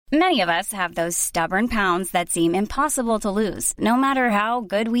Many of us have those stubborn pounds that seem impossible to lose, no matter how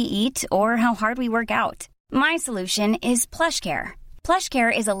good we eat or how hard we work out. My solution is PlushCare.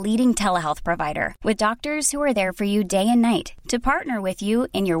 PlushCare is a leading telehealth provider with doctors who are there for you day and night to partner with you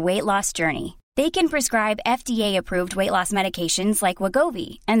in your weight loss journey. They can prescribe FDA-approved weight loss medications like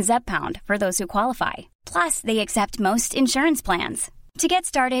Wegovy and Zepbound for those who qualify. Plus, they accept most insurance plans. To get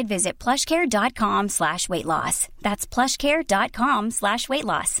started, visit plushcare.com/weightloss. That's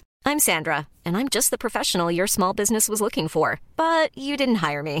plushcare.com/weightloss. I'm Sandra, and I'm just the professional your small business was looking for. But you didn't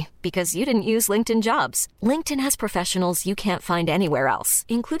hire me because you didn't use LinkedIn Jobs. LinkedIn has professionals you can't find anywhere else,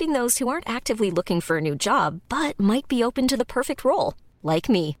 including those who aren't actively looking for a new job, but might be open to the perfect role, like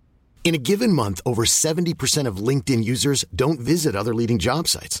me. In a given month, over 70% of LinkedIn users don't visit other leading job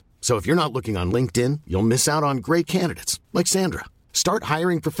sites. So if you're not looking on LinkedIn, you'll miss out on great candidates like Sandra. Start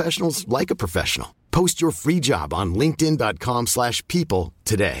hiring professionals like a professional. Post your free job on linkedin.com/people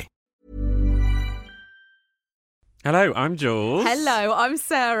today. Hello, I'm Jules. Hello, I'm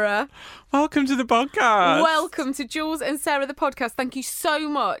Sarah. Welcome to the podcast. Welcome to Jules and Sarah, the podcast. Thank you so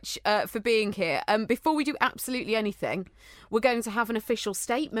much for being here. Before we do absolutely anything, we're going to have an official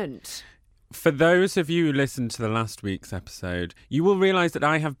statement. For those of you who listened to the last week's episode, you will realise that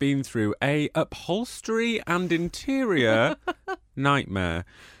I have been through a upholstery and interior nightmare.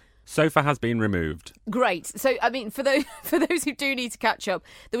 Sofa has been removed. Great. So, I mean, for those who do need to catch up,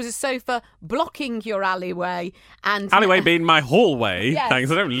 there was a sofa blocking your alleyway. And Alleyway being my hallway. Yes.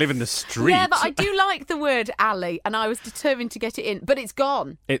 Thanks, I don't live in the street. Yeah, but I do like the word alley, and I was determined to get it in. But it's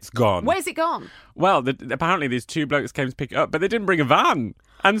gone. It's gone. Where's it gone? Well, apparently these two blokes came to pick it up, but they didn't bring a van.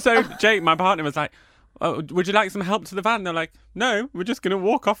 And so Jake, my partner, was like, oh, would you like some help to the van? They're like, no, we're just going to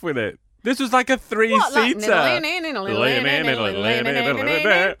walk off with it. This was like a three-seater. Hang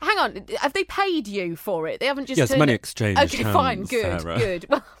on, have they paid you for it? They haven't just... Yes, money exchange. Okay, fine, good, Sarah. good.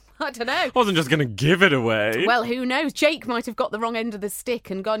 Well, I don't know. I wasn't just going to give it away. Well, who knows? Jake might have got the wrong end of the stick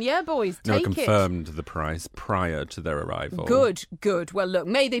and gone, yeah, boys, take it. No, confirmed the price prior to their arrival. Good. Well, look,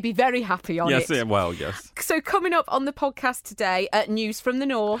 may they be very happy on it. Yes, well, yes. So coming up on the podcast today, news from the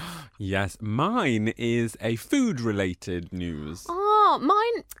north. Yes, mine is a food-related news. Oh,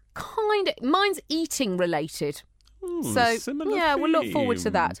 mine's eating related. So, similar yeah, we'll look forward to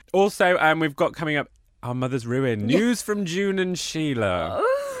theme. that. Also, we've got coming up Our Mother's Ruin. News from June and Sheila.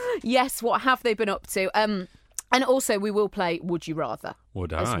 Yes, what have they been up to? And also, we will play Would You Rather.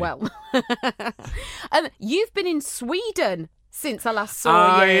 Would I? As well. You've been in Sweden since I last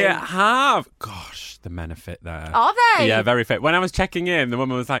saw you. I have. Gosh, the men are fit there. Are they? Yeah, very fit. When I was checking in, the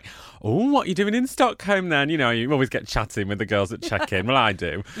woman was like, oh, what are you doing in Stockholm then? You know, you always get chatting with the girls that check in. Well, I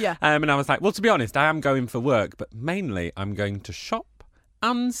do. Yeah. And I was like, well, to be honest, I am going for work, but mainly I'm going to shop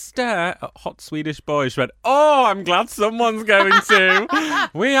and stare at hot Swedish boys. She went, oh, I'm glad someone's going to.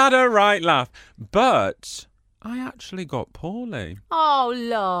 We had a right laugh. But I actually got poorly. Oh,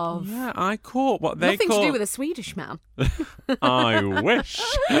 love. Yeah, I caught what they Nothing call... to do with a Swedish man. I wish.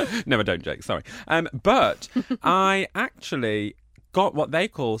 No, I don't, Jake, sorry. But I actually got what they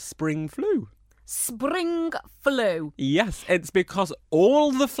call spring flu. Spring flu. Yes, it's because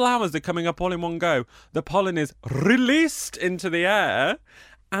all the flowers are coming up all in one go. The pollen is released into the air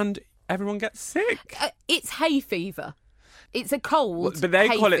and everyone gets sick. It's hay fever. It's a cold. But they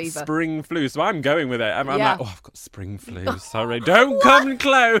hay call it fever. spring flu, so I'm going with it. I'm Yeah. like, oh, I've got spring flu. Sorry, don't come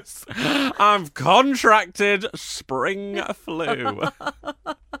close. I've contracted spring flu.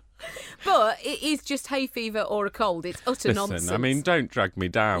 But it is just hay fever or a cold. It's utter nonsense. Listen, I mean, don't drag me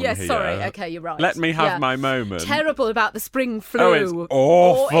down Yeah, here. sorry. Okay, you're right. Let me have Yeah. my moment. Terrible about the spring flu. Oh, it's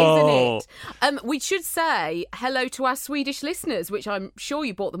awful. Or isn't it? We should say hello to our Swedish listeners, which I'm sure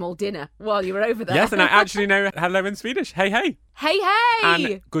you bought them all dinner while you were over there. Yes, and I actually know hello in Swedish. Hey, hey. Hey, hey.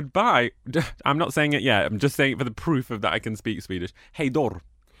 And goodbye. I'm not saying it yet. I'm just saying it for the proof of that I can speak Swedish. Hey, Dor.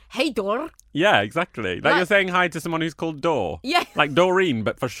 Hey, Dor. Yeah, exactly. Like you're saying hi to someone who's called Dor. Yeah. Like Doreen,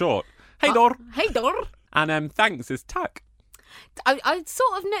 but for short. Hey, Dor. Hey, Dor. And thanks is tack. I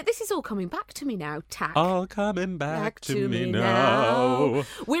sort of know, this is all coming back to me now, tack. All coming back to me now.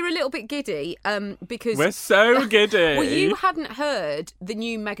 We're a little bit giddy because... We're so giddy. Well, you hadn't heard the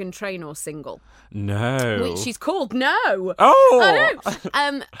new Meghan Trainor single. No. Which she's called No. Oh! I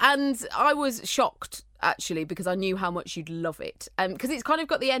know. And I was shocked, actually, because I knew how much you'd love it. Because it's kind of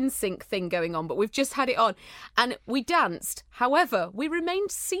got the NSYNC thing going on, but we've just had it on. And we danced. However, we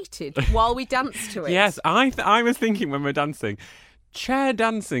remained seated while we danced to it. Yes, I was thinking when we're dancing, chair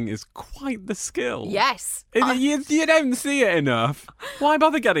dancing is quite the skill. Yes. You don't see it enough. Why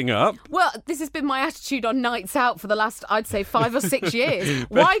bother getting up? Well, this has been my attitude on nights out for the last, I'd say, 5 or 6 years.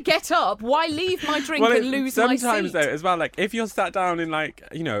 Why get up? Why leave my drink and lose my seat? Sometimes, though, as well, like, if you're sat down in, like,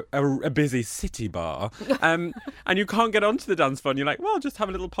 you know, a busy city bar and you can't get onto the dance floor and you're like, well, just have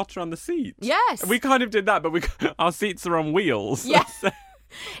a little potter on the seat. Yes. We kind of did that, but our seats are on wheels. Yes.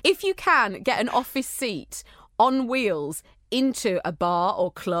 If you can get an office seat on wheels into a bar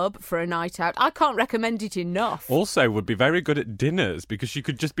or club for a night out, I can't recommend it enough. Also would be very good at dinners because you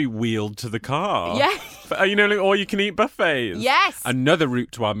could just be wheeled to the car. Yeah. You know, like all-you-can-eat buffets. Yes. Another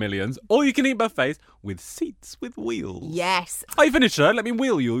route to our millions. All-you-can-eat buffets with seats with wheels. Yes. Hi, finisher, let me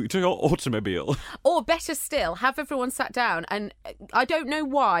wheel you to your automobile. Or better still, have everyone sat down and I don't know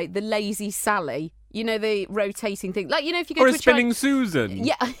why the Lazy Sally, you know, the rotating thing. Like, you know, if you go or to a spinning Susan.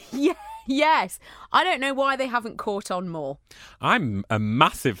 Yeah. Yes. I don't know why they haven't caught on more. I'm a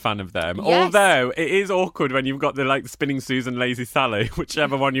massive fan of them. Yes. Although it is awkward when you've got the like Spinning Susan, Lazy Sally,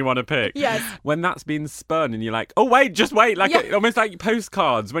 whichever one you want to pick. Yes. When that's been spun and you're like, oh wait, just wait, like almost like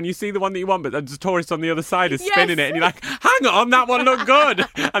postcards when you see the one that you want, but the tourist on the other side is spinning it, and you're like, hang on, that one looked good,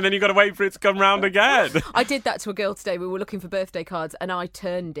 and then you've got to wait for it to come round again. I did that to a girl today. We were looking for birthday cards, and I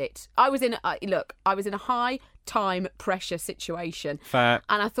turned it. I was in a high time pressure situation. Fair.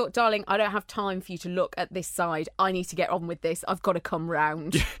 And I thought, darling, I don't have time for you to look at this side. I need to get on with this. I've got to come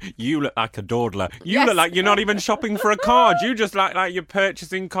round. You look like a dawdler. You Yes. look like you're not even shopping for a card. You just look like you're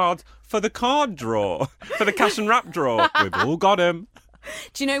purchasing cards for the card drawer, for the cash and wrap drawer. We've all got them.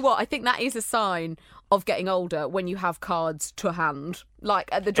 Do you know what? I think that is a sign of getting older when you have cards to hand. Like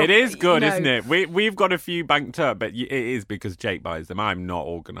at the drop. It is good, you know. isn't it? We've got a few banked up, but it is because Jake buys them. I'm not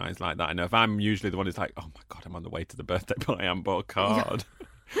organised like that enough. I'm usually the one who's like, oh my God, I'm on the way to the birthday party. I haven't bought a card.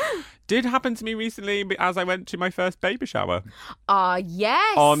 Did happen to me recently as I went to my first baby shower.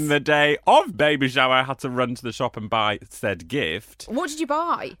 Yes. On the day of baby shower, I had to run to the shop and buy said gift. What did you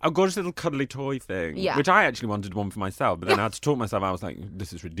buy? A gorgeous little cuddly toy thing. Yeah. Which I actually wanted one for myself, but then I had to talk myself. I was like,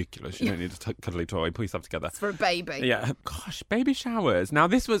 this is ridiculous. You don't need a cuddly toy. Put yourself together. It's for a baby. Yeah. Gosh, baby showers. Now,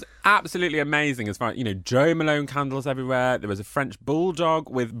 this was absolutely amazing as far as, you know, Joe Malone candles everywhere. There was a French bulldog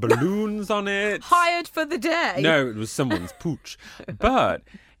with balloons on it. Hired for the day. No, it was someone's pooch. But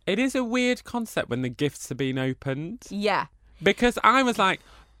it is a weird concept when the gifts are being opened. Yeah. Because I was like,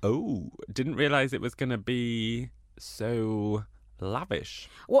 oh, didn't realise it was going to be so lavish.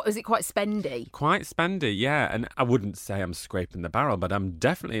 What, is it quite spendy? Quite spendy, yeah. And I wouldn't say I'm scraping the barrel, but I'm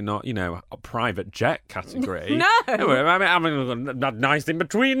definitely not, you know, a private jet category. No. I'm having a nice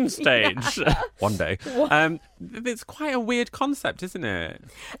in-between stage. One day. It's quite a weird concept, isn't it?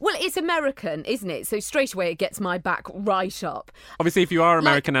 Well, it's American, isn't it? So straight away it gets my back right up. Obviously, if you are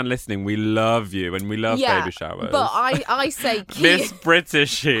American and listening, we love you and we love baby showers. But I say... Miss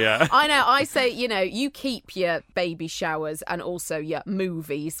British here. I know, I say, you know, you keep your baby showers and also your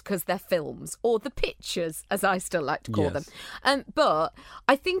movies because they're films, or the pictures, as I still like to call them. But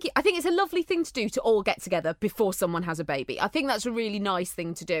I think it's a lovely thing to do to all get together before someone has a baby. I think that's a really nice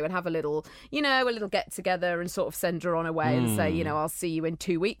thing to do and have a little get together and sort of send her on her way and say, you know, I'll see you in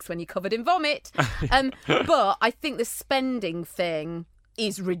 2 weeks when you're covered in vomit. But I think the spending thing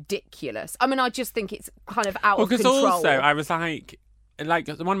is ridiculous. I mean, I just think it's kind of out of control. Because also, I was like,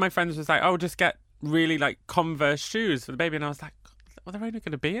 one of my friends was like, oh, just get really like Converse shoes for the baby, and I was like, well, they're only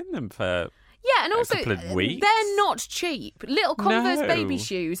going to be in them for and also a couple of weeks. They're not cheap. Little Converse No. baby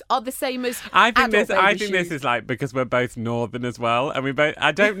shoes are the same as I think adult this shoes. is like because we're both northern as well, and we both.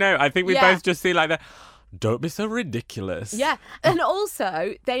 I don't know. I think we Yeah. both just see like the. Don't be so ridiculous. Yeah, and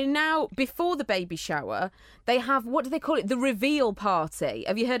also they now, before the baby shower, they have, what do they call it? The reveal party.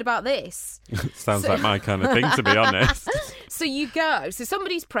 Have you heard about this? Sounds like my kind of thing, to be honest. So you go, so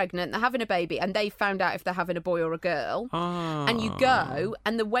somebody's pregnant, they're having a baby, and they found out if they're having a boy or a girl. And you go,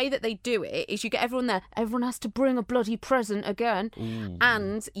 and the way that they do it is you get everyone there. Everyone has to bring a bloody present again.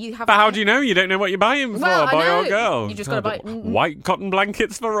 And you have... But how do you know? You don't know what you're buying for, Well, I boy or know. girl. You just gotta buy- white cotton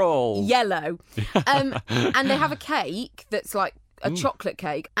blankets for all. Yellow. And they have a cake that's like a chocolate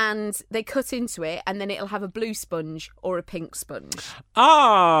cake, and they cut into it, and then it'll have a blue sponge or a pink sponge.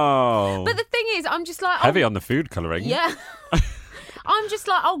 Oh. But the thing is, I'm just like... Heavy on the food colouring. Yeah. I'm just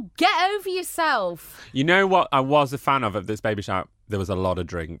like, get over yourself. You know what I was a fan of at this baby shower? There was a lot of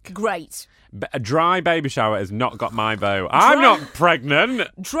drink. Great. A dry baby shower has not got my vote. I'm not pregnant.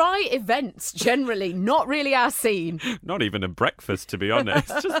 Dry events, generally, not really our scene. Not even a breakfast, to be honest.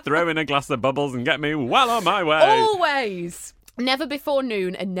 Just throw in a glass of bubbles and get me well on my way. Always. Never before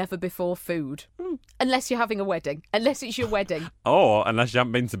noon and never before food. Unless you're having a wedding. Unless it's your wedding. Or unless you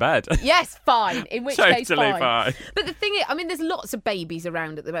haven't been to bed. Yes, fine. In which case, Totally fine. fine. But the thing is, I mean, there's lots of babies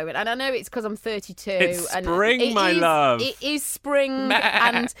around at the moment. And I know it's because I'm 32. It's and spring, my love. It is spring.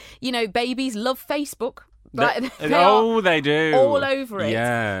 And, you know, babies love Facebook. Like, they do. All over it.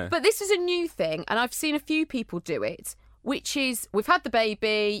 Yeah. But this is a new thing, and I've seen a few people do it, which is, we've had the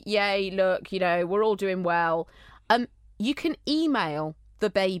baby, yay, look, you know, we're all doing well. You can email the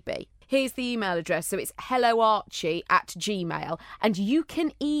baby. Here's the email address. So it's helloarchie@gmail.com, and you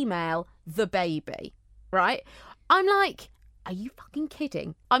can email the baby, right? I'm like, are you fucking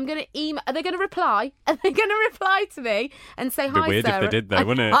kidding? I'm going to email. Are they going to reply? Are they going to reply to me and say, hi, weird Sarah? if they did, though,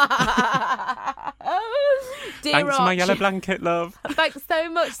 wouldn't it? Dear Thanks for my Archie. yellow blanket, love. Thanks so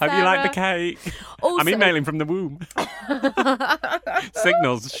much, Sarah. Hope you like the cake. Also, I'm emailing from the womb.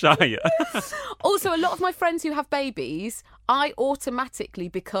 Signals shy. Also, a lot of my friends who have babies, I automatically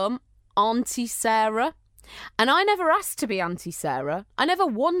become Auntie Sarah. And I never asked to be Auntie Sarah. I never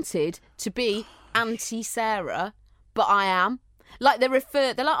wanted to be Auntie Sarah, but I am. Like, they're like,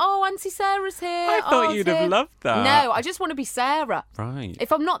 oh, Auntie Sarah's here. I thought you'd have loved that. No, I just want to be Sarah. Right.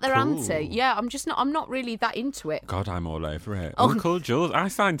 If I'm not their Cool. auntie, yeah, I'm not really that into it. God, I'm all over it. Oh. Uncle Jules. I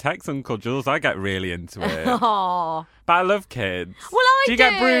sign text Uncle Jules. I get really into it. Oh. But I love kids. Well, I do. You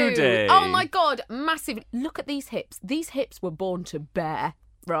get broody? Oh, my God, massive. Look at these hips. These hips were born to bear.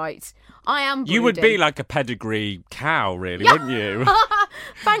 Right. I am broody. You would be like a pedigree cow, really, wouldn't you?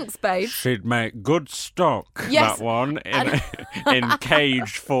 Thanks, babe. She'd make good stock, Yes. that one, in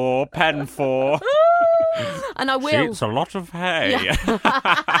cage 4, pen 4. And I will. She eats a lot of hay.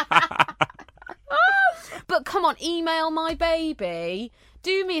 But come on, email my baby.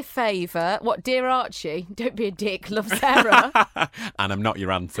 Do me a favour. What, dear Archie? Don't be a dick. Love Sarah. And I'm not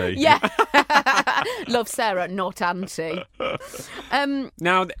your auntie. Yeah. Love Sarah, not auntie.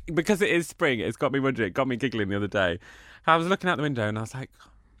 Now, because it is spring, it's got me wondering, it got me giggling the other day. I was looking out the window and I was like,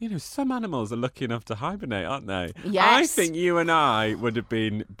 you know, some animals are lucky enough to hibernate, aren't they? Yes. I think you and I would have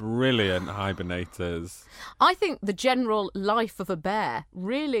been brilliant hibernators. I think the general life of a bear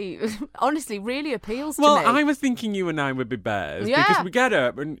really, honestly, really appeals to Well, me. I was thinking you and I would be bears. Yeah. Because we get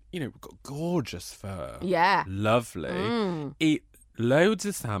up and, you know, we've got gorgeous fur. Yeah. Lovely. Eat loads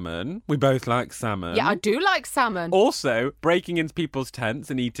of salmon. We both like salmon. Yeah, I do like salmon. Also, breaking into people's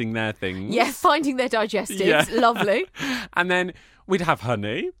tents and eating their things. Yeah, finding their digestives. Yeah. Lovely. And then we'd have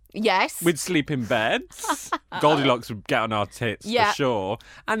honey. Yes. We'd sleep in beds. Goldilocks would get on our tits Yeah. for sure.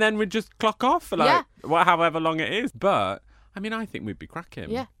 And then we'd just clock off for however long it is. But, I mean, I think we'd be cracking.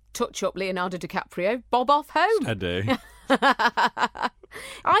 Yeah. Touch up Leonardo DiCaprio. Bob off home. Steady.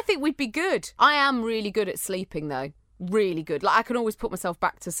 I think we'd be good. I am really good at sleeping, though. Really good. Like, I can always put myself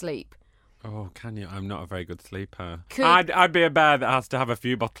back to sleep. Oh, can you? I'm not a very good sleeper. Could- I'd be a bear that has to have a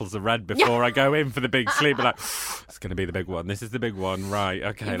few bottles of red before I go in for the big sleep. Like, it's going to be the big one. This is the big one. Right,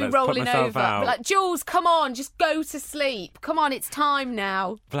 okay, You'd be let's put rolling myself over. out. Be like, Jules, come on, just go to sleep. Come on, it's time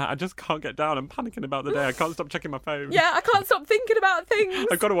now. But I just can't get down. I'm panicking about the day. I can't stop checking my phone. Yeah, I can't stop thinking about things.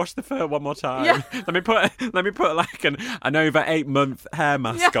 I've got to wash the fur one more time. Yeah. Let me put like an over 8-month hair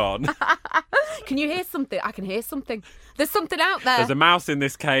mask on. Can you hear something? I can hear something. There's something out there. There's a mouse in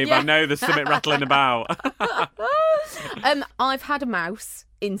this cave. Yeah. I know there's something rattling about. I've had a mouse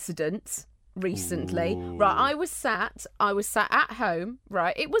incident recently. Ooh. Right, I was sat at home,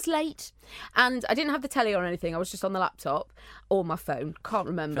 right? It was late and I didn't have the telly or anything. I was just on the laptop or my phone. Can't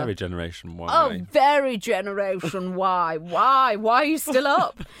remember. Very Generation Y. Oh, very Generation Y. Why? Why are you still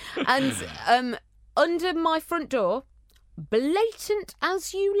up? And under my front door, blatant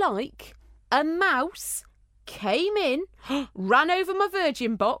as you like, a mouse came in, ran over my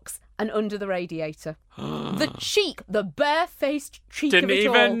Virgin box and under the radiator. The bare-faced cheek Didn't of it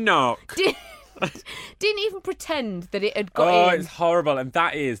even all. knock. Didn't even pretend that it had got Oh, in. it's horrible. And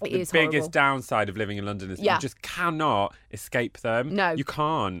that is It the is biggest horrible. downside of living in London is Yeah. you just cannot escape them. No. You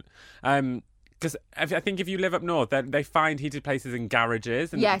can't. Because I think if you live up north, they find heated places in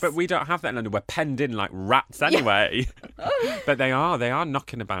garages. And, Yes. But we don't have that in London. We're penned in like rats anyway. But they are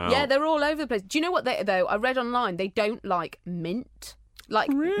knocking about. Yeah, they're all over the place. Do you know what though? I read online they don't like mint. Like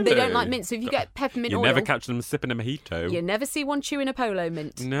Really? they don't like mint. So if you get peppermint You oil, never catch them sipping a mojito. you never see one chewing a polo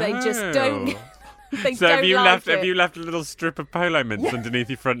mint. No. They just don't. They So don't have you like it. left a little strip of polo mints underneath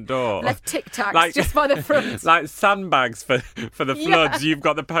your front door? Left Tic Tacs just by the front. Like sandbags for the floods. You've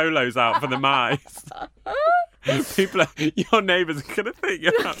got the polos out for the mice. Your neighbours are going to think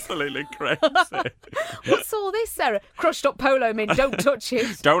you're absolutely crazy. What's all this, Sarah? Crushed up polo mint, don't touch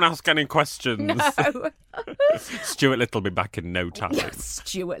it. Don't ask any questions. No. Stuart Little will be back in no time.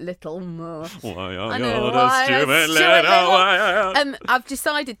 Stuart Little. Why I are know, you why Stuart is Little? Stuart Little? Why- I've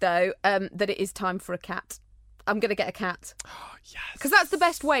decided, though, that it is time for a cat. I'm going to get a cat. Yes. Because that's the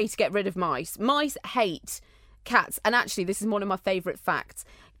best way to get rid of mice. Mice hate cats. And actually, this is one of my favourite facts.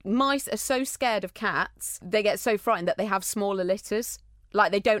 Mice are so scared of cats, they get so frightened that they have smaller litters.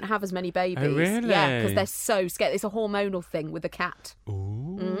 Like, they don't have as many babies. Oh, really? Yeah, because they're so scared. It's a hormonal thing with the cat.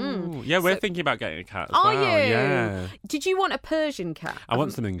 Ooh. Yeah, we're thinking about getting a cat as Are well. you? Yeah. Did you want a Persian cat? I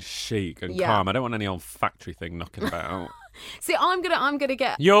want something chic and Yeah. calm. I don't want any old factory thing knocking about. See, I'm gonna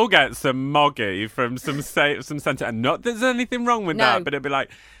get. You'll get some moggy from some centre, and not there's anything wrong with No. that, but it'll be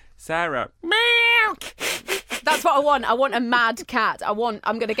like, Sarah, milk. That's what I want. I want a mad cat. I'm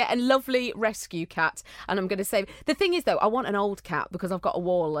going to get a lovely rescue cat, and I'm going to save. The thing is, though, I want an old cat because I've got a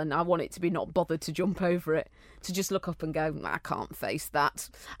wall, and I want it to be not bothered to jump over it, to just look up and go, I can't face that.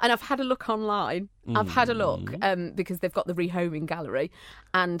 And I've had a look online. I've had a look because they've got the rehoming gallery,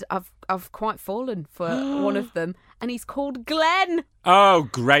 and I've quite fallen for one of them, and he's called Glenn. Oh,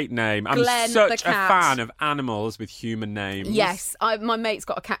 great name! I'm Glenn such the a cat. fan of animals with human names. Yes, my mate's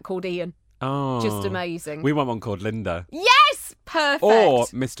got a cat called Ian. Oh, Just amazing. We want one called Linda. Yes, perfect. Or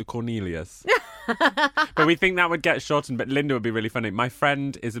Mr. Cornelius. But we think that would get shortened, but Linda would be really funny. My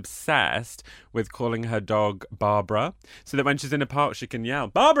friend is obsessed with calling her dog Barbara, so that when she's in a park, she can yell,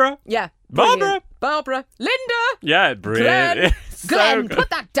 Barbara! Yeah. Barbara! Brilliant. Barbara! Linda! Yeah, brilliant. Glenn! Glenn, put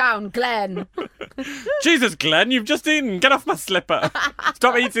that down, Glenn. Jesus, Glenn, you've just eaten. Get off my slipper.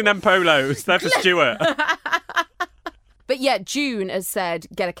 Stop eating them polos. They're for Stuart. But yeah, June has said,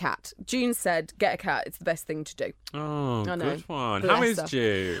 get a cat. June said, get a cat. It's the best thing to do. Oh, I know. good one. Bless How is her.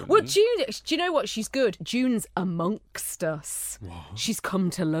 June? Well, June, do you know what? She's good. June's amongst us. What? She's come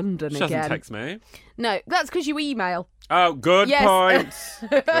to London She again. doesn't text me. No, that's because you email. Oh, good Yes. point.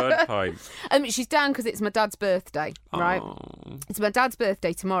 Good point. She's down because it's my dad's birthday, right? Oh. It's my dad's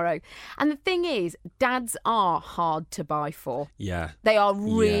birthday tomorrow. And the thing is, dads are hard to buy for. Yeah. They are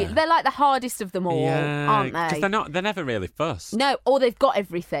really, Yeah. they're like the hardest of them all, aren't they? Because they're never really fussed. No, or they've got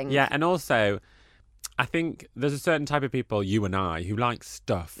everything. Yeah, and also, I think there's a certain type of people, you and I, who like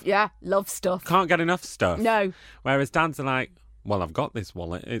stuff. Yeah, love stuff. Can't get enough stuff. No. Whereas dads are like, well, I've got this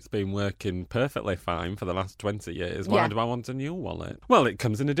wallet. It's been working perfectly fine for the last 20 years. Why Yeah. do I want a new wallet? Well, it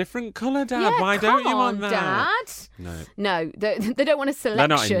comes in a different colour, Dad. Yeah, Why come don't you want on, that? Dad. No. No, they don't want a They're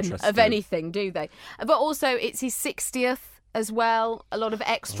not selection of interested. anything, do they? But also, it's his 60th as well. A lot of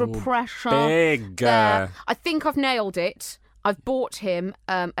extra pressure. Big. there. I think I've nailed it. I've bought him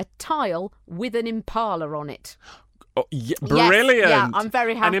a tile with an impala on it. Oh, yeah, Yes, brilliant. yeah, I'm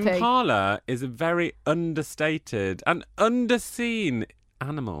very happy. An impala is a very understated and underseen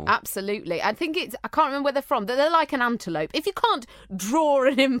animal. Absolutely. I think I can't remember where they're from. They're like an antelope. If you can't draw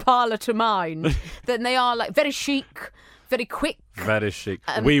an impala to mind, then they are like very chic, very quick. Very chic.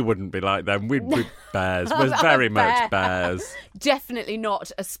 We wouldn't be like them. We'd be bears. We're I'm a very much bear. bears. Definitely not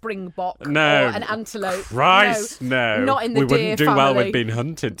a springbok No. or an antelope. Christ, no. Not in the we deer wouldn't do well family. with being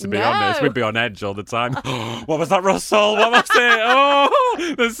hunted, to be No. honest. We'd be on edge all the time. What was that, Russell? What was it?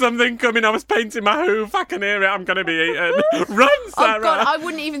 Oh, there's something coming. I was painting my hoof. I can hear it. I'm going to be eaten. Run, Sarah. Oh, God, I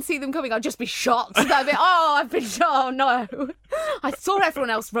wouldn't even see them coming. I'd just be shot. I'd be, I've been shot. Oh, no. I saw everyone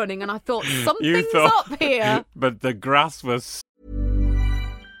else running and I thought, something's up here. But the grass was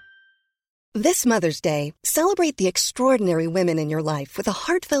This Mother's Day, celebrate the extraordinary women in your life with a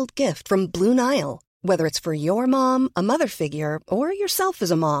heartfelt gift from Blue Nile. Whether it's for your mom, a mother figure, or yourself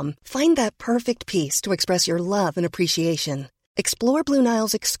as a mom, find that perfect piece to express your love and appreciation. Explore Blue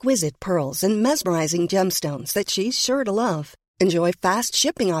Nile's exquisite pearls and mesmerizing gemstones that she's sure to love. Enjoy fast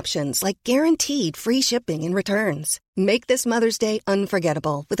shipping options like guaranteed free shipping and returns. Make this Mother's Day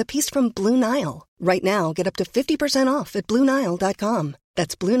unforgettable with a piece from Blue Nile. Right now, get up to 50% off at BlueNile.com.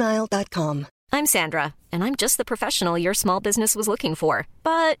 That's BlueNile.com. I'm Sandra, and I'm just the professional your small business was looking for.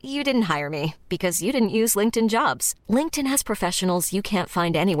 But you didn't hire me because you didn't use LinkedIn Jobs. LinkedIn has professionals you can't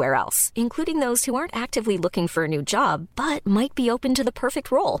find anywhere else, including those who aren't actively looking for a new job, but might be open to the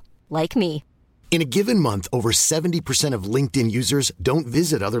perfect role, like me. In a given month, over 70% of LinkedIn users don't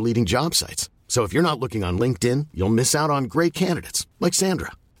visit other leading job sites. So if you're not looking on LinkedIn, you'll miss out on great candidates like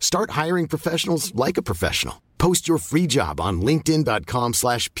Sandra. Start hiring professionals like a professional. Post your free job on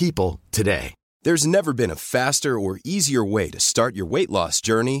linkedin.com/people today. There's never been a faster or easier way to start your weight loss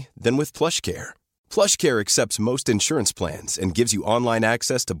journey than with PlushCare. PlushCare accepts most insurance plans and gives you online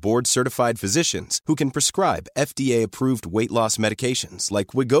access to board-certified physicians who can prescribe FDA-approved weight loss medications like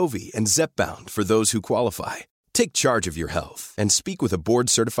Wegovy and Zepbound for those who qualify. Take charge of your health and speak with a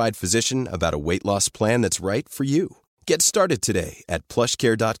board-certified physician about a weight loss plan that's right for you. Get started today at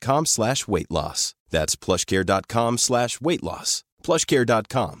plushcare.com/weight-loss. That's plushcare.com/weight-loss.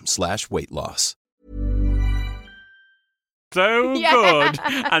 plushcare.com/weight-loss. So good.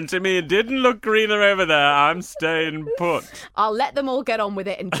 And to me, it didn't look greener over there. I'm staying put. I'll let them all get on with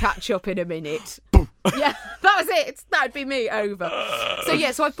it and catch up in a minute. Yeah, that was it. That'd be me over.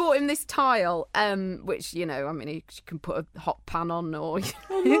 So I bought him this tile, which, you can put a hot pan on or...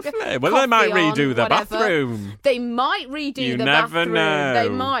 Well, they might redo the whatever. bathroom. They might redo the bathroom. They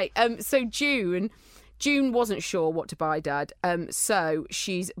might. So June wasn't sure what to buy, Dad. So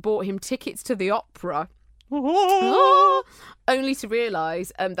she's bought him tickets to the opera. Only to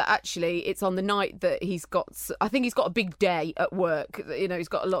realise that actually it's on the night that he's got a big day at work. He's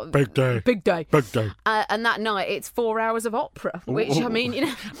got a lot of... Big day. And that night it's 4 hours of opera, which,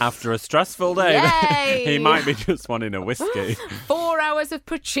 After a stressful day, yay! He might be just wanting a whiskey. 4 hours of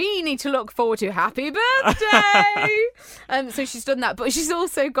Puccini to look forward to. Happy birthday! So she's done that, but she's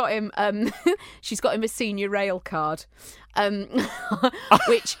also got him... she's got him a senior rail card.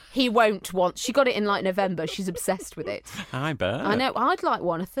 Which he won't want. She got it in November. She's obsessed with it. I bet. I know. I'd like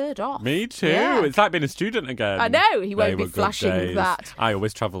one, a third off. Me too. Yeah. It's like being a student again. I know. He won't be flashing that. I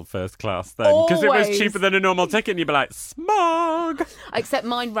always travelled first class then because it was cheaper than a normal ticket and you'd be like, smug. Except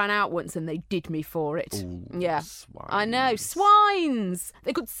mine ran out once and they did me for it. Ooh, yeah. swines. I know. Swines.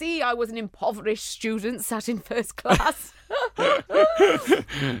 They could see I was an impoverished student sat in first class.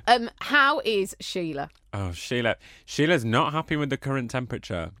 How is Sheila? Oh, Sheila's not happy with the current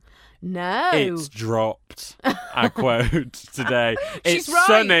temperature. No. It's dropped. I quote today. She's it's right.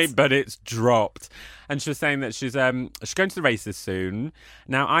 sunny, but it's dropped. And she was saying that she's going to the races soon.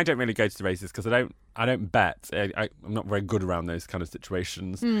 Now, I don't really go to the races because I don't bet. I'm not very good around those kind of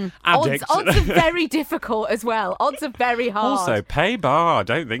situations. Odds are very difficult as well. Odds are very hard. Also, pay bar. I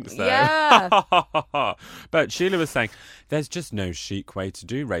don't think so. Yeah. But Sheila was saying there's just no chic way to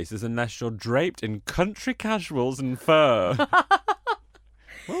do races unless you're draped in country casuals and fur.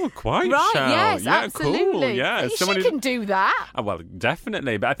 Oh, quite, right, Shell. yes, yeah, absolutely. Cool, yeah. She can do that. Oh, well,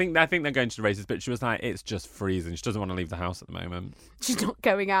 definitely. But I think they're going to the races, but she was like, it's just freezing. She doesn't want to leave the house at the moment. She's not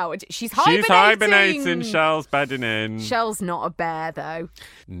going out. She's hibernating. She's hibernating. Shell's bedding in. Shell's not a bear, though.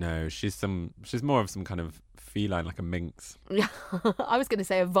 No, she's more of some kind of feline, like a minx. I was going to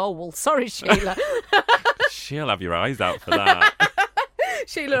say a vole. Sorry, Sheila. She'll have your eyes out for that.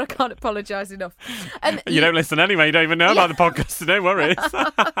 Sheila, I can't apologise enough. You don't listen anyway. You don't even know about the podcast, so don't worry.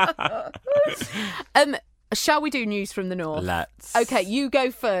 Shall we do news from the north? Let's. Okay, you go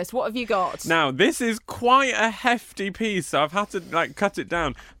first. What have you got? Now, this is quite a hefty piece, so I've had to cut it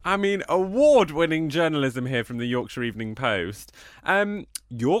down. I mean, award-winning journalism here from the Yorkshire Evening Post.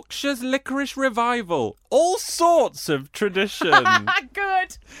 Yorkshire's licorice revival. All sorts of tradition.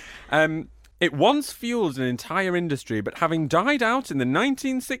 Good. It once fueled an entire industry, but having died out in the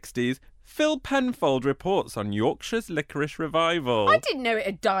 1960s, Phil Penfold reports on Yorkshire's licorice revival. I didn't know it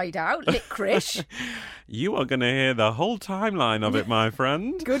had died out, licorice. You are going to hear the whole timeline of it, my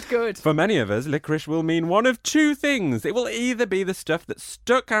friend. Good. For many of us, licorice will mean one of two things. It will either be the stuff that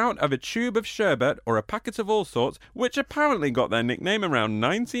stuck out of a tube of sherbet or a packet of all sorts, which apparently got their nickname around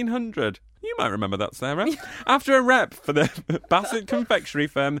 1900. You might remember that, Sarah. After a rep for the Bassett confectionery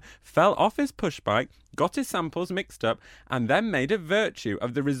firm fell off his pushbike, got his samples mixed up, and then made a virtue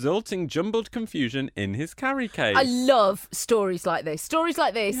of the resulting jumbled confusion in his carry case. I love stories like this. Stories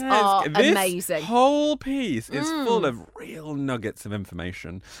like this are amazing. This whole piece is full of real nuggets of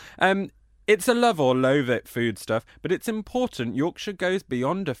information. It's a love or loathe it food stuff, but it's important Yorkshire goes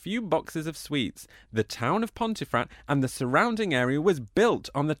beyond a few boxes of sweets. The town of Pontefract and the surrounding area was built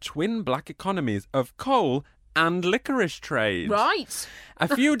on the twin black economies of coal and licorice trade. Right.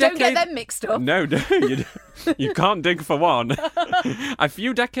 A few decades... Don't get them mixed up. No, you can't dig for one. A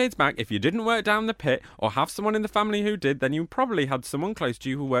few decades back, if you didn't work down the pit or have someone in the family who did, then you probably had someone close to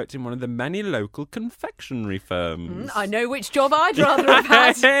you who worked in one of the many local confectionery firms. I know which job I'd rather have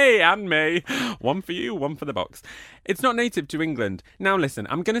had. Hey, and me. One for you, one for the box. It's not native to England. Now listen,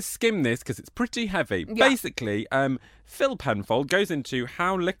 I'm going to skim this because it's pretty heavy. Yeah. Basically, Phil Penfold goes into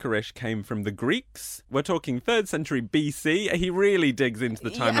how licorice came from the Greeks. We're talking 3rd century BC. He really digs into the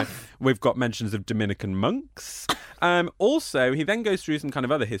time. We've got mentions of Dominican monks. Also, he then goes through some kind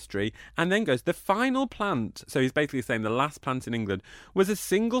of other history and then goes, the final plant, so he's basically saying the last plant in England, was a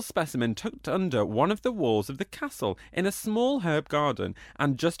single specimen tucked under one of the walls of the castle in a small herb garden,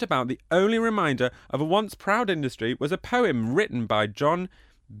 and just about the only reminder of a once proud industry was a poem written by John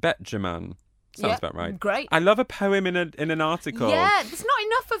Betjeman. Sounds about right. Great. I love a poem in an article. Yeah, there's not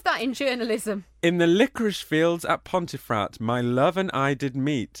enough of that in journalism. In the licorice fields at Pontefract, my love and I did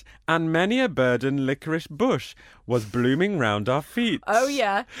meet, and many a burden licorice bush was blooming round our feet. Oh,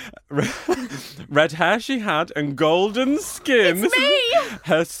 yeah. Red hair she had and golden skin. It's me!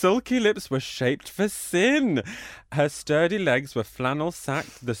 Her sulky lips were shaped for sin. Her sturdy legs were flannel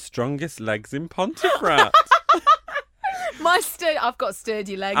sacked, the strongest legs in Pontefract. I've got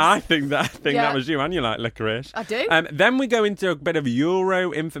sturdy legs. I think that was you, and you like licorice. I do. Then we go into a bit of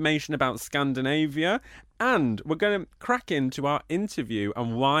Euro information about Scandinavia, and we're going to crack into our interview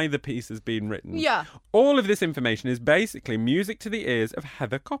and why the piece has been written. Yeah. All of this information is basically music to the ears of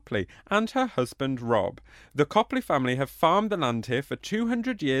Heather Copley and her husband Rob. The Copley family have farmed the land here for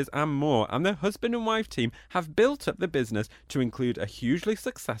 200 years and more, and the husband and wife team have built up the business to include a hugely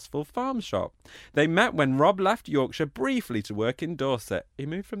successful farm shop. They met when Rob left Yorkshire briefly to work in Dorset. He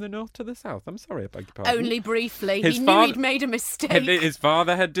moved from the north to the south. I'm sorry, I beg your pardon. Only briefly. He knew he'd made a mistake. His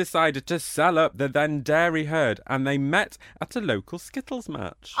father had decided to sell up the then dairy herd, and they met at a local Skittles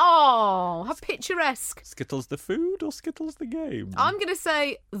match. Oh, how picturesque. Skittles the food or Skittles the game? I'm going to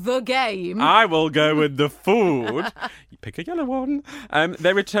say the game. I will go with the food. You pick a yellow one.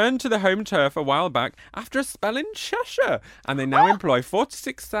 They returned to the home turf a while back after a spell in Cheshire, and they now employ 4 to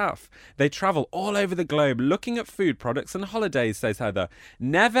 6 staff. They travel all over the globe looking at food products and holidays, says Heather.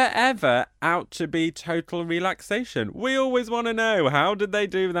 Never ever out to be total relaxation. We always want to know, how did they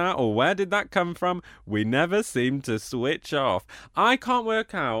do that, or where did that come from? We never seem to switch off. I can't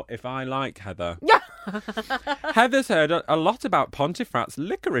work out if I like Heather. Heather's heard a lot about Pontefract's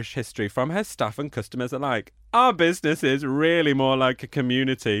licorice history from her staff and customers alike. Our business is really more like a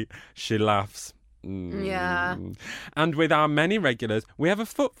community. She laughs. Yeah. And with our many regulars, we have a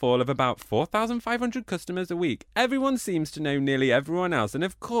footfall of about 4,500 customers a week. Everyone seems to know nearly everyone else, and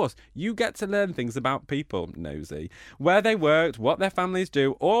of course, you get to learn things about people, nosy, where they worked, what their families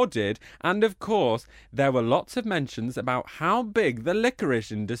do or did, and of course, there were lots of mentions about how big the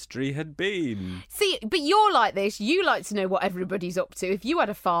licorice industry had been. See, but you're like this. You like to know what everybody's up to. If you had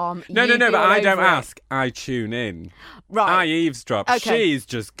a farm, No, but I don't ask. I tune in. Right. I eavesdrop. Okay. She's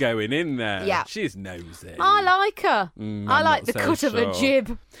just going in there. Yeah. She's nosy. I like her. I like not the so cut of her sure.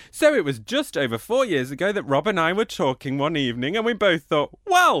 jib. So it was just over 4 years ago that Rob and I were talking one evening, and we both thought,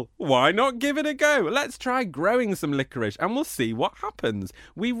 well, why not give it a go? Let's try growing some licorice and we'll see what happens.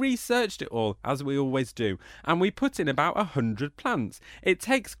 We researched it all, as we always do, and we put in about 100 plants. It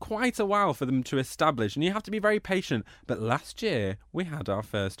takes quite a while for them to establish, and you have to be very patient. But last year, we had our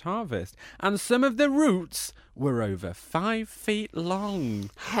first harvest, and some of the roots were over 5 feet long.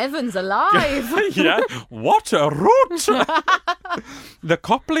 Heavens alive. Yeah, what a root! The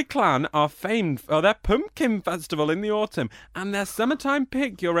Copley clan are famed for their pumpkin festival in the autumn and their summertime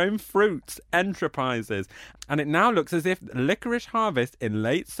pick your own fruits enterprises. And it now looks as if licorice harvest in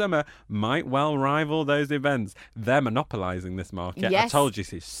late summer might well rival those events. They're monopolising this market. Yes. I told you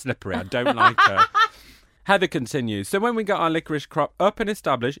she's slippery. I don't like her. Heather continues, so when we got our licorice crop up and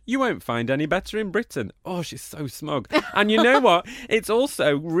established, you won't find any better in Britain. Oh, she's so smug. And you know what? It's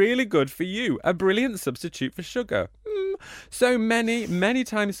also really good for you. A brilliant substitute for sugar. So many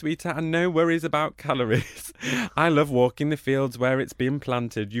times sweeter and no worries about calories. I love walking the fields where it's been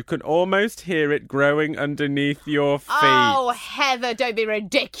planted. You can almost hear it growing underneath your feet. Oh, Heather, don't be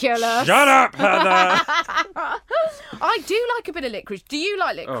ridiculous. Shut up, Heather! I do like a bit of licorice. Do you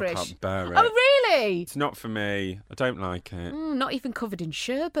like licorice? Oh, I can't bear it. Oh, really? It's not for me. I don't like it. Not even covered in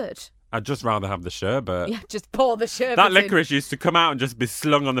sherbet. I'd just rather have the sherbet. Yeah, just pour the sherbet That in. licorice used to come out and just be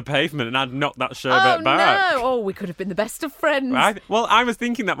slung on the pavement, and I'd knock that sherbet back. No! Oh, we could have been the best of friends. I was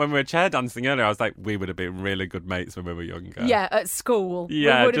thinking that when we were chair dancing earlier. I was like, we would have been really good mates when we were younger. Yeah, at school.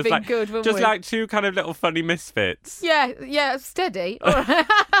 Yeah, we would have just been good, wouldn't just we? like two kind of little funny misfits. Yeah, steady. All right.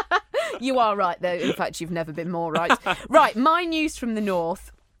 You are right, though. In fact, you've never been more right. Right, my news from the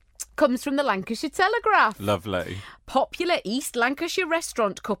north comes from the Lancashire Telegraph. Lovely. Popular East Lancashire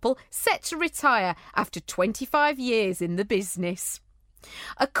restaurant couple set to retire after 25 years in the business.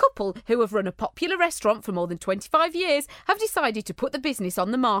 A couple who have run a popular restaurant for more than 25 years have decided to put the business on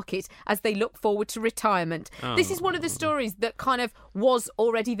the market as they look forward to retirement. Oh. This is one of the stories that kind of was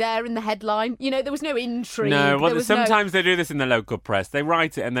already there in the headline. You know, there was no intrigue. No, well, there was sometimes they do this in the local press. They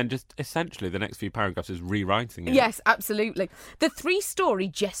write it and then just essentially the next few paragraphs is rewriting it. Yes, absolutely. The 3-story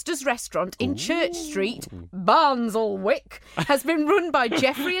Jester's restaurant in Church Street, Barnsleywick, has been run by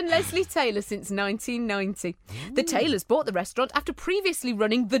Geoffrey and Leslie Taylor since 1990. The Taylors bought the restaurant after previously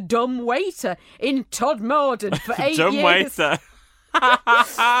running The Dumb Waiter in Todmorden for 8 years. Dumb waiter.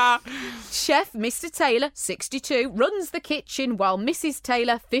 Chef Mr. Taylor, 62, runs the kitchen while Mrs.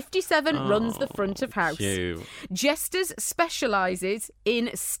 Taylor, 57, runs the front of house. Cute. Jesters specialises in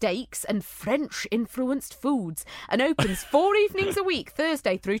steaks and French-influenced foods and opens 4 evenings a week,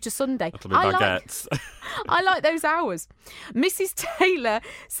 Thursday through to Sunday. That'll be baguettes. I like those hours. Mrs. Taylor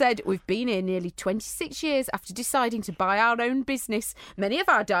said, we've been here nearly 26 years after deciding to buy our own business. Many of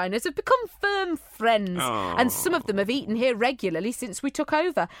our diners have become firm friends, and some of them have eaten here regularly since we took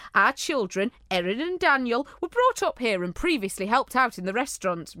over. Our children, Erin and Daniel, were brought up here and previously helped out in the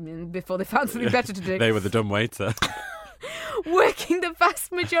restaurant before they found something better to do. They were the dumb waiter. Working the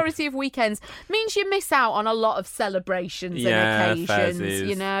vast majority of weekends means you miss out on a lot of celebrations and occasions, fezzies.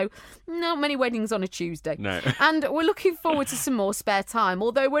 you know. Not many weddings on a Tuesday. No. And we're looking forward to some more spare time,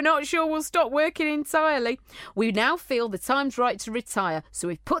 although we're not sure we'll stop working entirely. We now feel the time's right to retire, so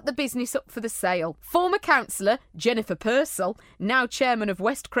we've put the business up for the sale. Former councillor Jennifer Purcell, now chairman of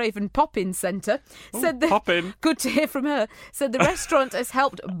West Craven Pop-In Centre, said Pop-In. good to hear from her, said the restaurant has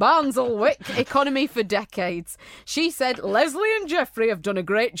helped Barnsleywick economy for decades. She said Leslie and Jeffrey have done a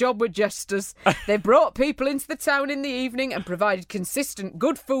great job with jesters. They brought people into the town in the evening and provided consistent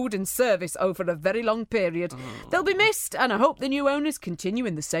good food and service over a very long period. They'll be missed, and I hope the new owners continue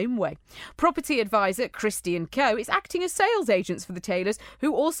in the same way. Property advisor Christie & Co is acting as sales agents for the Taylors,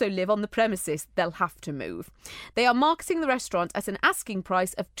 who also live on the premises. They'll have to move. They are marketing the restaurant at an asking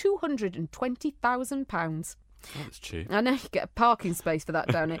price of £220,000. Oh, that's cheap. I know, you get a parking space for that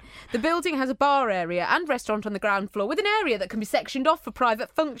down here. The building has a bar area and restaurant on the ground floor with an area that can be sectioned off for private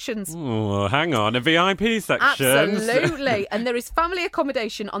functions. Oh, hang on, a VIP section. Absolutely. And there is family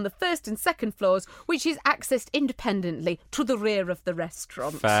accommodation on the first and second floors, which is accessed independently to the rear of the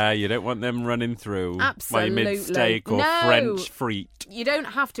restaurant. Fair, you don't want them running through Absolutely. by mid-steak or No. French frite. You don't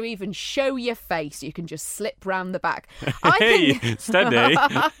have to even show your face. You can just slip round the back. Hey, steady.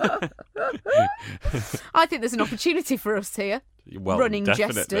 I think there's an opportunity for us here. Well, running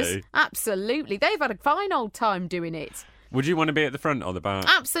definitely. jesters. Absolutely. They've had a fine old time doing it. Would you want to be at the front or the back?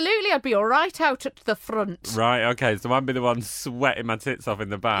 Absolutely. I'd be all right out at the front. Right, okay, so I'd be the one sweating my tits off in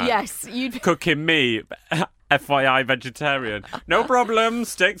the back. Yes, you'd Cooking me, FYI vegetarian. No problem,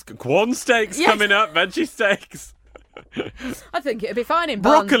 steaks, corn steaks Yes. coming up, veggie steaks. I think it'd be fine in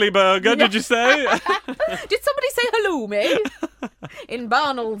Broccoli burger, did you say? Did somebody say halloumi? In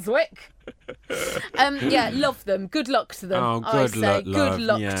Barnsleywick. Yeah, love them. Good luck to them. Oh, I good say. luck, Good love.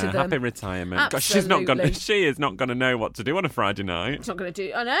 luck Yeah, to them. happy retirement. Gosh, Absolutely. she is not gonna know what to do on a Friday night. It's not going to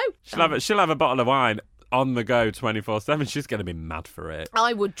do. I know. She'll have a bottle of wine on the go 24/7. She's gonna be mad for it.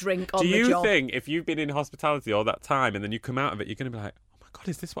 I would drink on Do the you job. think if you've been in hospitality all that time and then you come out of it, you're gonna be like, oh my God,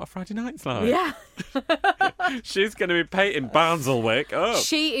 is this what a Friday night's like? Yeah. She's going to be painting Barnsleywick up.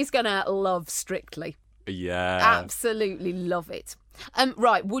 She is going to love Strictly. Yeah. Absolutely love it.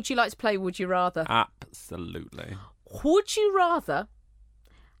 Right, would you like to play Would You Rather? Absolutely. Would you rather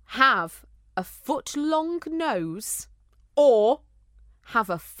have a foot-long nose or have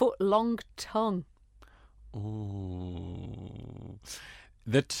a foot-long tongue? Ooh.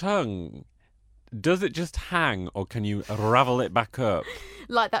 The tongue, does it just hang or can you ravel it back up?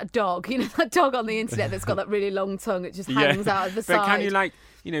 Like that dog, you know, that dog on the internet that's got that really long tongue. It just hangs out of the side. But can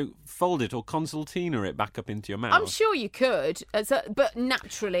you fold it or concertina it back up into your mouth? I'm sure you could, but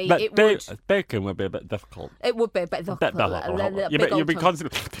naturally But it would. bacon would be a bit difficult. It would be a bit You'd be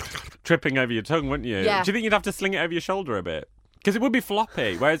constantly tripping over your tongue, wouldn't you? Yeah. Do you think you'd have to sling it over your shoulder a bit? Because it would be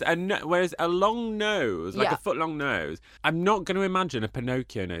floppy, whereas a long nose, like Yeah. a foot-long nose, I'm not going to imagine a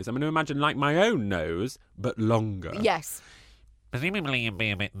Pinocchio nose. I'm going to imagine like my own nose, but longer. Yes. Presumably you'd be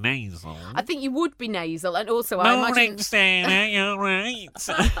a bit nasal. I think you would be nasal, and also I imagine you're right.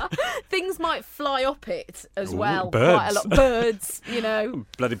 things might fly up it as Ooh, well. birds. Quite a lot. Birds, you know.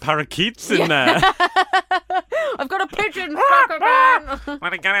 Bloody parakeets in there. I've got a pigeon stuck again.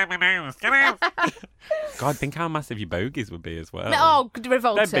 Let it get out my nose. Get out. God, think how massive your bogies would be as well. Oh,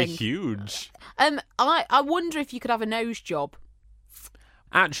 revolting. They'd be huge. I wonder if you could have a nose job.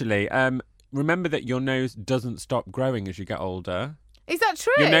 Actually, remember that your nose doesn't stop growing as you get older. Is that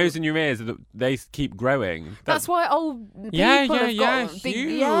true? Your nose and your ears, they keep growing. That's why old people Yeah, have got big...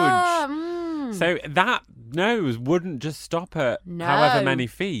 huge. Yeah, mm. So that nose wouldn't just stop at No. however many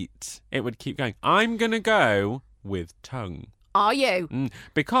feet. It would keep going. I'm going to go with tongue. Are you?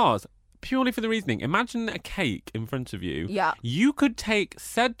 Because, purely for the reasoning, imagine a cake in front of you. Yeah. You could take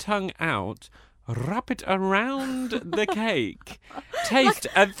said tongue out wrap it around the cake, taste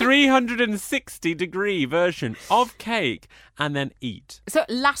a 360-degree version of cake, and then eat. So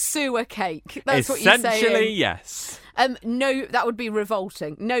lasso a cake. That's what you're saying. Essentially, yes. No, that would be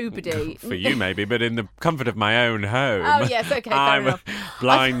revolting. Nobody. For you, maybe, but in the comfort of my own home. Oh, yes, okay, fair I'm enough.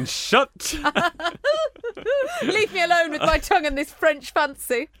 blind shut. Leave me alone with my tongue and this French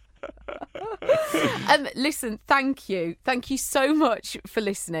fancy. Listen, thank you so much for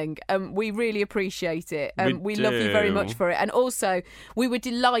listening. We really appreciate it. We love you very much for it. And also we were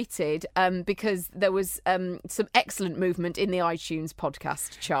delighted because there was some excellent movement in the iTunes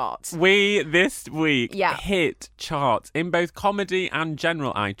podcast charts. We this week hit charts in both comedy and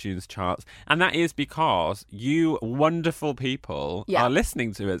general iTunes charts, and that is because you wonderful people are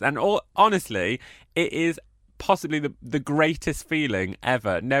listening to us. And honestly, it is possibly the greatest feeling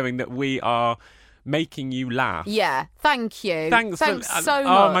ever, knowing that we are making you laugh. Yeah, thank you. Thanks so much.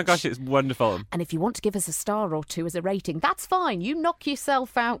 Oh my gosh, it's wonderful. And if you want to give us a star or two as a rating, that's fine. You knock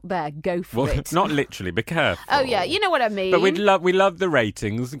yourself out there. Go for it. Not literally, be careful. Oh yeah, you know what I mean. But we love the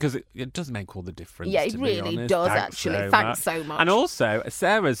ratings because it does make all the difference. Yeah, it really does. Thanks so much. And also,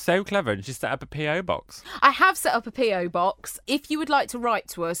 Sarah's so clever and she set up a PO box. I have set up a PO box. If you would like to write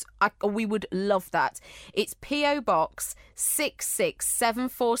to us, we would love that. It's PO Box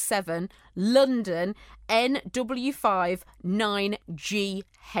 66747, London, NW5 9GH.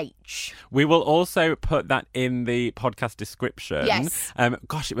 We will also put that in the podcast description. Yes.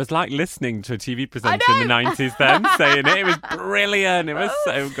 Gosh, it was like listening to a TV presenter in the 90s then, saying it. It was brilliant. It was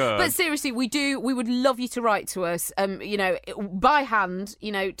so good. But seriously, we would love you to write to us, by hand,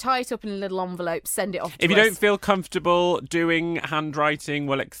 tie it up in a little envelope, send it off to us. If you don't feel comfortable doing handwriting,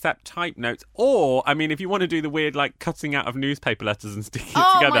 we'll accept type notes. Or, if you want to do the weird, cutting out of newspaper letters and sticking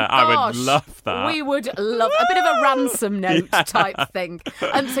it together, I would love that. We would love a bit of a ransom note type thing.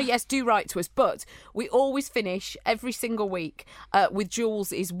 So yes, do write to us. But we always finish every single week with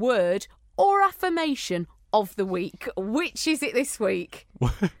Jules' word or affirmation of the week. Which is it this week?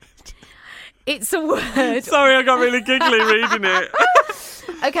 It's a word. Sorry, I got really giggly reading it.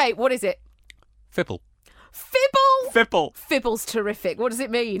 Okay, what is it? Fipple. Fibble? Fipple. Fibble's terrific. What does it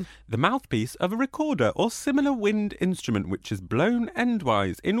mean? The mouthpiece of a recorder or similar wind instrument which is blown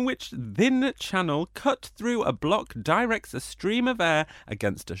endwise, in which thin channel cut through a block directs a stream of air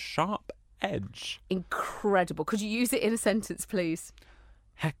against a sharp edge. Incredible. Could you use it in a sentence, please?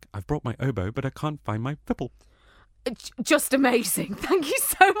 Heck, I've brought my oboe, but I can't find my fipple. Just amazing. Thank you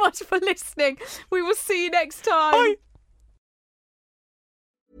so much for listening. We will see you next time. Bye.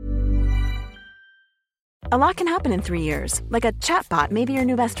 A lot can happen in 3 years, like a chatbot may be your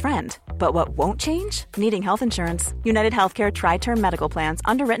new best friend. But what won't change? Needing health insurance. United Healthcare Tri-Term Medical Plans,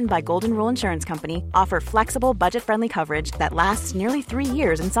 underwritten by Golden Rule Insurance Company, offer flexible, budget-friendly coverage that lasts nearly 3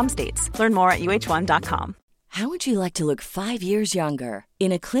 years in some states. Learn more at uh1.com. How would you like to look 5 years younger?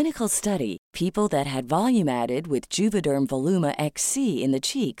 In a clinical study, people that had volume added with Juvederm Voluma XC in the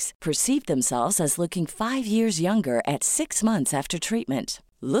cheeks perceived themselves as looking 5 years younger at 6 months after treatment.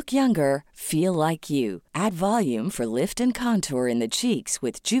 Look younger, feel like you. Add volume for lift and contour in the cheeks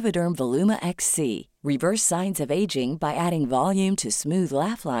with Juvederm Voluma XC. Reverse signs of aging by adding volume to smooth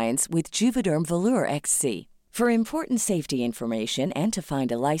laugh lines with Juvederm Volure XC. For important safety information and to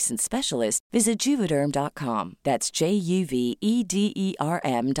find a licensed specialist, visit Juvederm.com. That's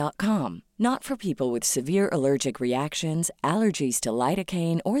JUVEDERM.com. Not for people with severe allergic reactions, allergies to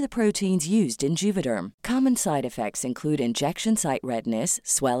lidocaine, or the proteins used in Juvederm. Common side effects include injection site redness,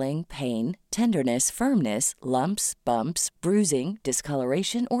 swelling, pain, tenderness, firmness, lumps, bumps, bruising,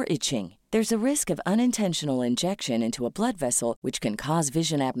 discoloration, or itching. There's a risk of unintentional injection into a blood vessel, which can cause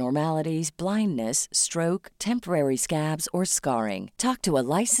vision abnormalities, blindness, stroke, temporary scabs, or scarring. Talk to a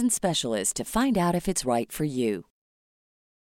licensed specialist to find out if it's right for you.